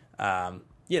 but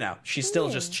she's still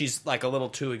she's like a little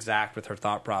too exact with her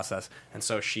thought process, and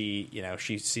so she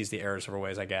sees the errors of her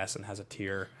ways, I guess, and has a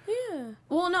tear. Yeah.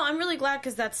 Well, no, I'm really glad,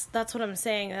 because that's what I'm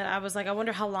saying. I was like, I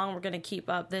wonder how long we're going to keep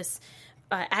up this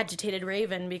agitated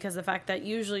Raven, because the fact that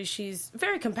usually she's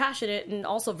very compassionate and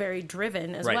also very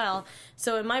driven as well.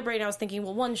 So in my brain, I was thinking,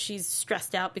 well, one, she's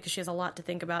stressed out because she has a lot to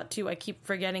think about. Two, I keep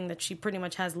forgetting that she pretty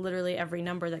much has literally every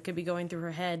number that could be going through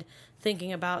her head,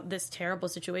 thinking about this terrible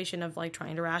situation of like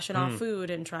trying to ration off food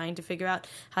and trying to figure out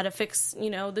how to fix,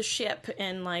 the ship,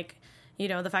 and like,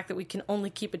 the fact that we can only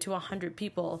keep it to 100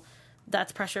 people.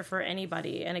 That's pressure for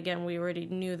anybody. And again, we already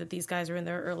knew that these guys are in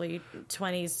their early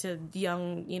 20s to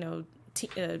young,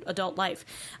 adult life.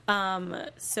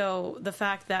 So the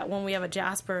fact that when we have a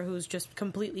Jasper who's just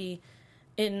completely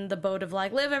in the boat of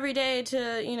like, live every day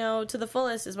to the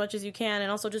fullest as much as you can,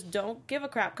 and also just don't give a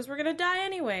crap because we're gonna die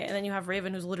anyway. And then you have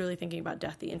Raven, who's literally thinking about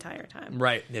death the entire time.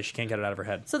 Right. Yeah, she can't get it out of her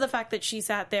head. So the fact that she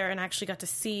sat there and actually got to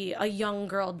see a young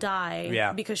girl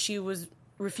die because she was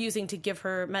refusing to give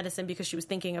her medicine because she was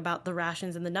thinking about the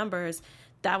rations and the numbers,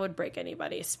 that would break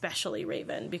anybody, especially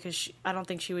Raven, because I don't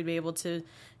think she would be able to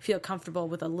feel comfortable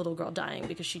with a little girl dying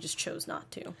because she just chose not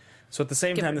to. So at the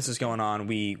same time this is going on,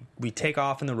 we take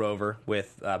off in the rover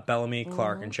with Bellamy,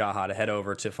 Clark, and Jaha to head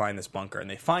over to find this bunker, and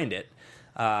they find it.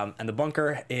 And the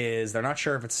bunker they're not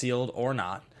sure if it's sealed or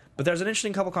not, but there's an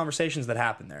interesting couple conversations that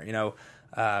happen there.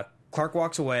 Clark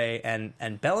walks away,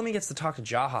 and Bellamy gets to talk to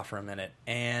Jaha for a minute,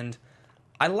 and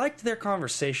I liked their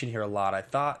conversation here a lot. I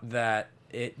thought that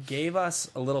it gave us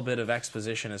a little bit of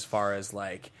exposition as far as,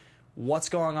 like, what's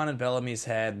going on in Bellamy's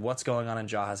head, what's going on in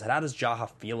Jaha's head. How does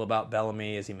Jaha feel about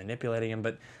Bellamy? Is he manipulating him?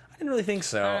 But I didn't really think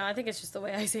so. I don't know. I think it's just the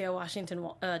way Isaiah Washington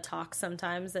talks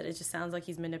sometimes, that it just sounds like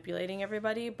he's manipulating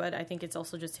everybody. But I think it's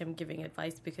also just him giving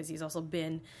advice, because he's also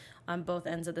been on both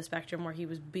ends of the spectrum, where he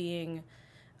was being...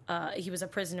 he was a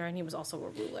prisoner, and he was also a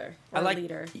ruler or a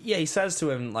leader. Yeah, he says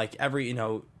to him, like,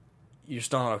 you're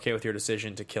still not okay with your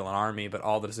decision to kill an army, but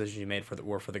all the decisions you made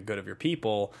were for the good of your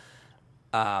people.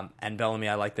 And Bellamy,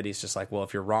 I like that he's just like, well,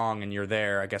 if you're wrong and you're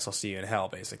there, I guess I'll see you in hell,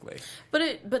 basically.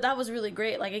 But that was really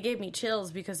great. Like, it gave me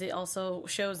chills, because it also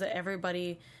shows that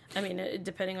everybody, I mean,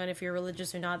 depending on if you're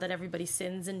religious or not, that everybody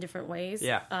sins in different ways.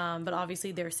 Yeah. But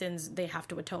obviously their sins, they have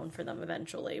to atone for them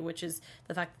eventually, which is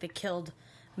the fact that they killed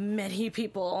many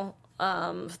people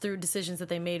through decisions that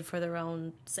they made for their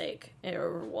own sake,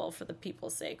 or, well, for the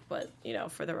people's sake, but,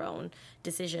 for their own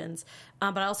decisions.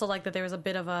 But I also like that there was a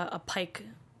bit of a pike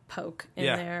poke in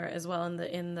there as well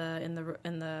in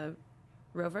the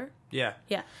rover. Yeah.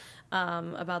 Yeah.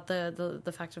 About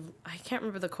the fact of, I can't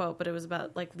remember the quote, but it was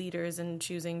about like leaders and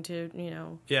choosing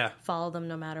to follow them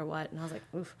no matter what. And I was like,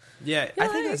 oof. Yeah, I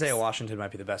think Isaiah Washington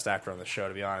might be the best actor on the show,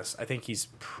 to be honest. I think he's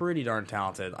pretty darn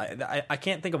talented. I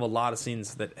can't think of a lot of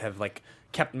scenes that have like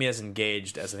kept me as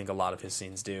engaged as I think a lot of his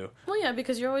scenes do. Well, yeah,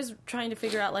 because you're always trying to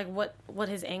figure out like what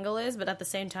his angle is, but at the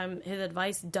same time, his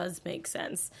advice does make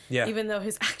sense. Yeah. Even though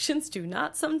his actions do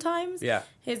not sometimes. Yeah.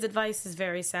 His advice is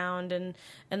very sound, and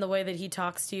the way that he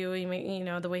talks to you,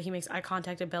 the way he makes eye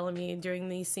contact at Bellamy during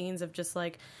these scenes of just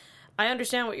like, I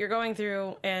understand what you're going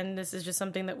through, and this is just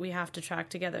something that we have to track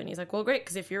together. And he's like, well, great,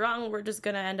 because if you're wrong, we're just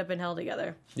going to end up in hell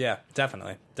together. Yeah,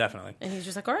 definitely. And he's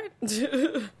just like, all right.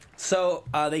 So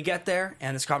they get there,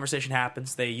 and this conversation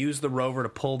happens. They use the rover to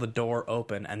pull the door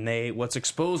open, and what's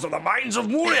exposed are the mines of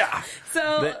Moria!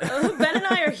 So Ben and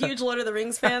I are huge Lord of the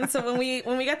Rings fans, so when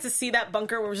we got to see that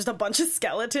bunker where it was just a bunch of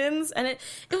skeletons, and it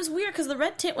was weird, because the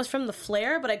red tint was from the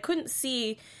flare, but I couldn't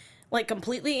see... like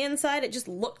completely inside. It just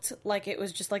looked like it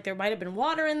was just like there might have been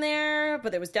water in there,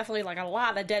 but there was definitely like a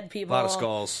lot of dead people. A lot of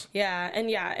skulls.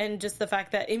 And just the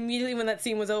fact that immediately when that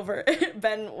scene was over,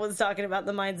 Ben was talking about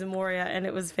the Mines of Moria, and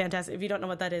it was fantastic. If you don't know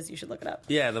what that is, you should look it up.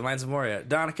 Yeah, the Mines of Moria.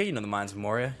 Donica, you know the Mines of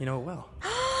Moria. You know it well.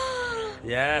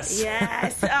 Yes.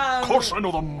 Yes. Of course I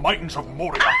know the Mines of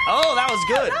Moria. Oh, that was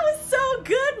good. That was so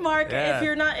good, Mark. Yeah.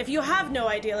 If you have no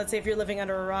idea, let's say if you're living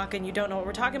under a rock and you don't know what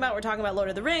we're talking about Lord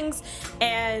of the Rings,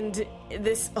 and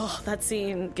that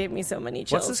scene gave me so many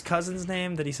chills. What's his cousin's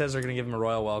name that he says are going to give him a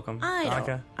royal welcome?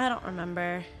 I don't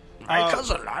remember. My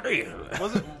cousin Laddie.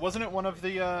 Wasn't it one of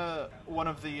the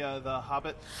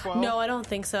Hobbit 12? No, I don't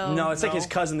think so. No, it's like his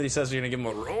cousin that he says are going to give him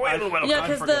a royal welcome.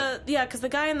 Yeah, because the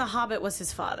guy in the Hobbit was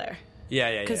his father.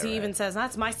 Yeah. Because he even says,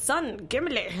 "That's my son,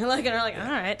 Gimli." And they're like,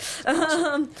 "All right."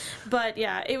 But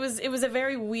yeah, it was a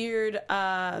very weird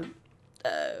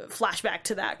flashback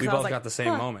to that. We I both was like, got the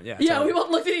same moment. Yeah, yeah. totally. We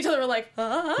both looked at each other. We're like, You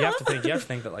have to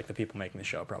think that like the people making the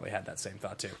show probably had that same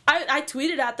thought too. I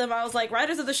tweeted at them. I was like,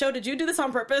 writers of the show, did you do this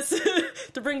on purpose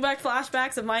to bring back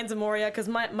flashbacks of Mines of Moria? Because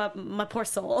my poor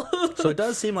soul. So it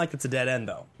does seem like it's a dead end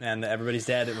though, and everybody's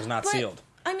dead. It was not sealed.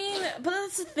 I mean, but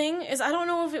that's the thing, is I don't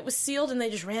know if it was sealed and they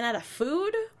just ran out of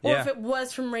food, or if it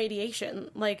was from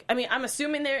radiation. Like, I mean, I'm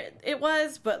assuming it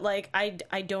was, but like,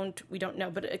 we don't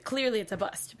know. But clearly it's a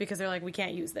bust, because they're like, we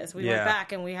can't use this. We went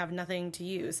back and we have nothing to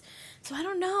use. So I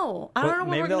don't know. I don't know what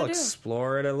maybe we're they'll going to do.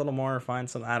 Explore it a little more, find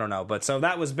something. I don't know. But so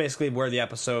that was basically where the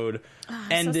episode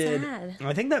ended. So sad.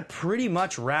 I think that pretty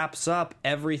much wraps up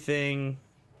everything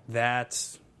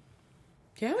that...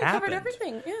 Yeah, we covered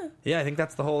everything, yeah. Yeah, I think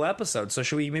that's the whole episode. So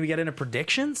should we maybe get into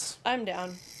predictions? I'm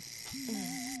down.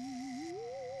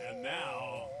 And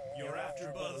now, your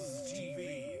AfterBuzz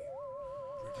TV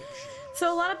predictions.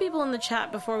 So a lot of people in the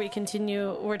chat, before we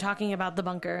continue, were talking about the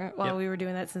bunker while we were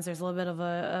doing that, since there's a little bit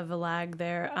of a lag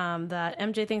there, that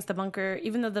MJ thinks the bunker,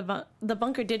 even though the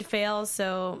bunker did fail,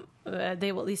 so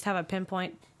they will at least have a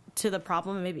pinpoint to the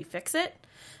problem and maybe fix it.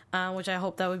 Which I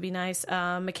hope that would be nice.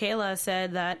 Michaela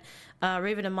said that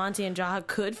Raven and Monty and Jaha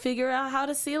could figure out how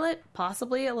to seal it,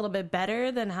 possibly a little bit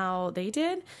better than how they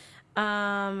did.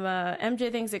 MJ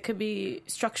thinks it could be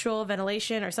structural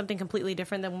ventilation or something completely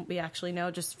different than what we actually know,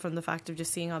 just from the fact of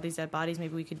just seeing all these dead bodies.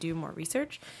 Maybe we could do more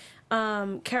research.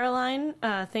 Caroline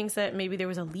thinks that maybe there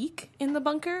was a leak in the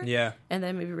bunker. Yeah. And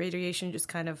then maybe radiation just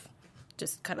kind of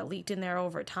leaked in there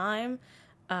over time.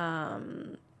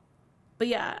 But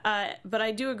yeah, but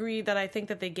I do agree that I think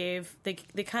that they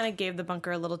kind of gave the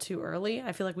bunker a little too early.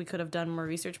 I feel like we could have done more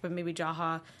research, but maybe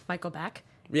Jaha might go back.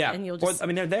 Yeah, and you'll just... Well, I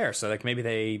mean, they're there, so like maybe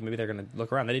they're gonna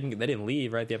look around. They didn't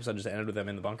leave, right? The episode just ended with them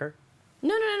in the bunker.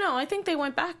 No. I think they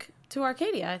went back to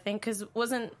Arcadia. I think because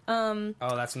wasn't. Oh,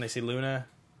 that's when they see Luna.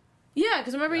 Yeah,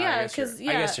 because remember, I guess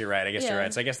you're right. You're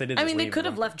right. So I guess they did. I mean, they could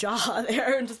have left Jaha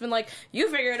there and just been like, "You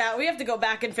figure it out. We have to go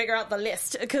back and figure out the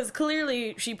list." Because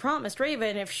clearly, she promised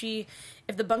Raven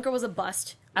if the bunker was a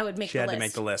bust, I would make the list. She had to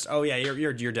make the list. Oh yeah,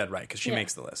 you're dead right, because she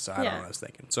makes the list. So I don't know what I was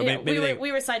thinking. So maybe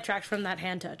we were sidetracked from that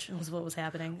hand touch. Was what was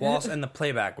happening. Well, and the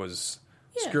playback was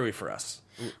screwy for us.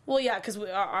 Well, yeah, because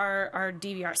our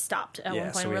DVR stopped at one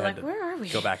point. So we were like, where are we?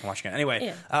 Go back and watch again.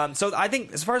 Anyway, so I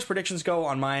think as far as predictions go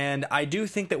on my end, I do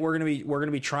think that we're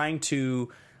gonna be trying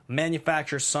to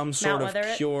manufacture some sort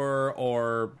of cure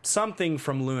or something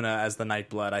from Luna as the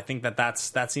Nightblood. I think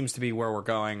that seems to be where we're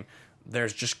going.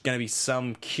 There's just going to be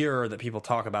some cure that people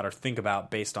talk about or think about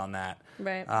based on that.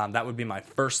 Right. That would be my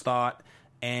first thought.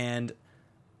 And,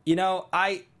 you know,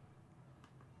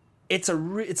 it's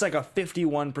like a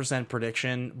 51%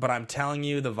 prediction, but I'm telling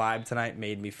you, the vibe tonight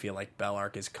made me feel like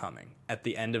Bellark is coming at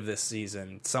the end of this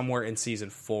season. Somewhere in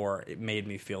season 4, it made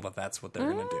me feel that that's what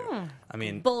they're going to do. I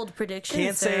mean, bold prediction.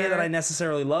 Can't say that I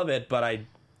necessarily love it, but I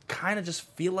kind of just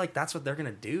feel like that's what they're going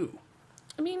to do.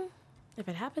 I mean, if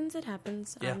it happens, it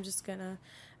happens. Yeah. I'm just gonna,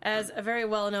 as a very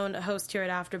well-known host here at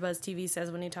AfterBuzz TV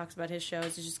says when he talks about his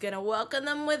shows, he's just gonna welcome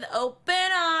them with open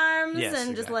arms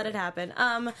and just let it happen.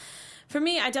 For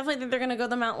me, I definitely think they're gonna go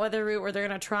the Mount Weather route, where they're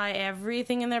gonna try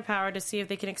everything in their power to see if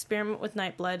they can experiment with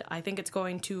Nightblood. I think it's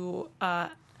going to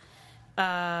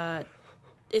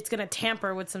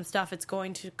tamper with some stuff. It's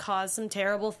going to cause some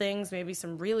terrible things, maybe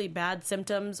some really bad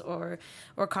symptoms or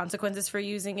consequences for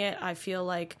using it. I feel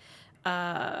like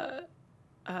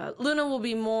Luna will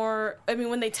be more... I mean,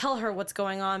 when they tell her what's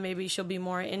going on, maybe she'll be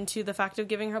more into the fact of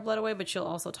giving her blood away, but she'll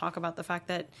also talk about the fact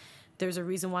that there's a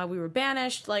reason why we were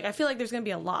banished. Like, I feel like there's going to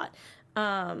be a lot.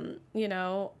 I don't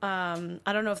know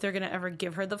if they're going to ever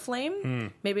give her the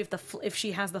flame. Maybe if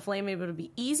she has the flame, maybe it'll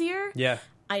be easier. Yeah.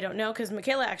 I don't know, because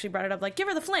Michaela actually brought it up, like, give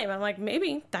her the flame. I'm like,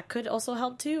 maybe that could also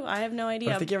help, too. I have no idea.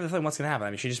 But if they give her the flame, what's going to happen?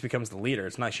 I mean, she just becomes the leader.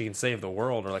 It's not like she can save the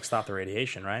world or, like, stop the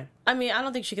radiation, right? I mean, I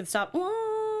don't think she can stop... Well,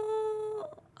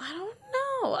 I don't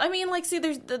know. I mean, like, see,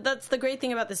 that's the great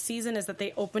thing about this season, is that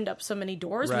they opened up so many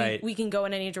doors. Right. We can go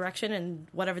in any direction, and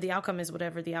whatever the outcome is. But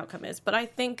I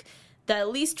think that at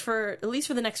least for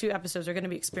the next few episodes, they're going to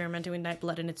be experimenting with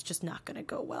Nightblood, and it's just not going to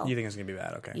go well. You think it's going to be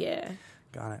bad? Okay. Yeah.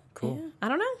 Got it. Cool. Yeah. I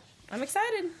don't know. I'm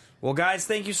excited. Well, guys,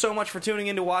 thank you so much for tuning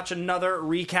in to watch another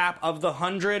recap of the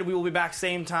 100. We will be back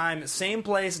same time, same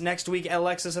place next week.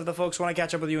 Alexis, if the folks want to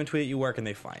catch up with you and tweet at you, where can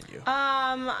they find you?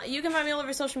 You can find me all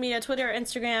over social media, Twitter,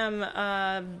 Instagram,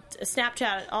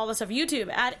 Snapchat, all the stuff. YouTube,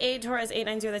 at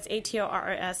Torres890. That's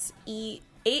ATORRSE.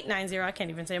 890. I can't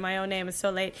even say my own name. It's so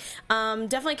late.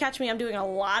 Definitely catch me. I'm doing a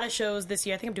lot of shows this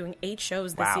year. I think I'm doing 8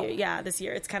 shows this year. Yeah, this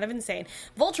year. It's kind of insane.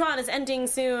 Voltron is ending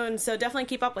soon, so definitely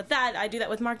keep up with that. I do that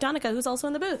with Mark Donica, who's also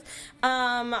in the booth.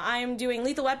 I'm doing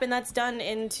Lethal Weapon. That's done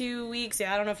in 2 weeks.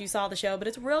 Yeah, I don't know if you saw the show, but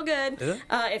it's real good. Is it?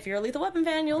 If you're a Lethal Weapon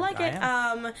fan, you'll like it.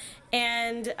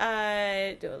 And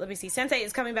let me see. Sensei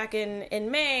is coming back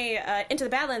in May. Into the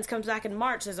Badlands comes back in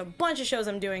March. There's a bunch of shows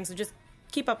I'm doing, so just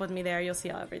keep up with me there. You'll see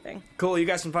everything. Cool. You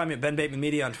guys can find me at Ben Bateman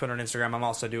Media on Twitter and Instagram. I'm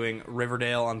also doing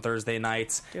Riverdale on Thursday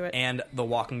nights. Do it. And The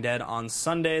Walking Dead on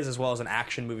Sundays, as well as an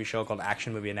action movie show called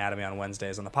Action Movie Anatomy on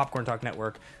Wednesdays on the Popcorn Talk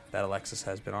Network that Alexis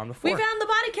has been on before. We found the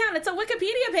body count. It's a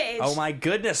Wikipedia page. Oh my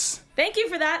goodness. Thank you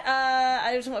for that.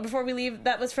 I just want, before we leave,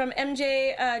 that was from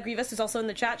MJ Grievous, who's also in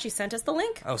the chat. She sent us the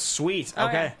link. Oh, sweet. Oh,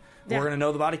 okay. yeah. We're going to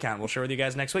know the body count. We'll share with you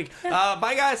guys next week. Yeah.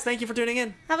 Bye, guys. Thank you for tuning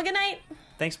in. Have a good night.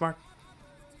 Thanks, Mark.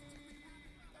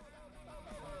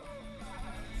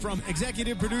 From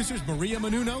executive producers Maria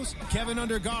Menounos, Kevin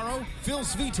Undergaro, Phil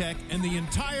Svitek, and the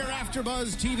entire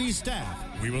AfterBuzz TV staff,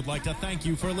 we would like to thank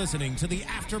you for listening to the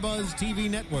AfterBuzz TV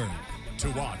network.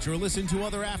 To watch or listen to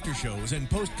other after shows and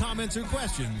post comments or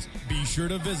questions, be sure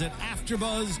to visit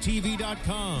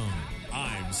AfterBuzzTV.com.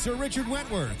 I'm Sir Richard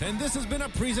Wentworth, and this has been a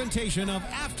presentation of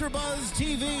AfterBuzz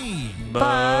TV.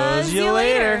 Buzz you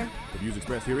later. The views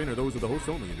expressed herein are those of the hosts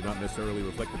only and do not necessarily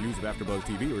reflect the views of AfterBuzz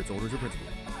TV or its owners or principals.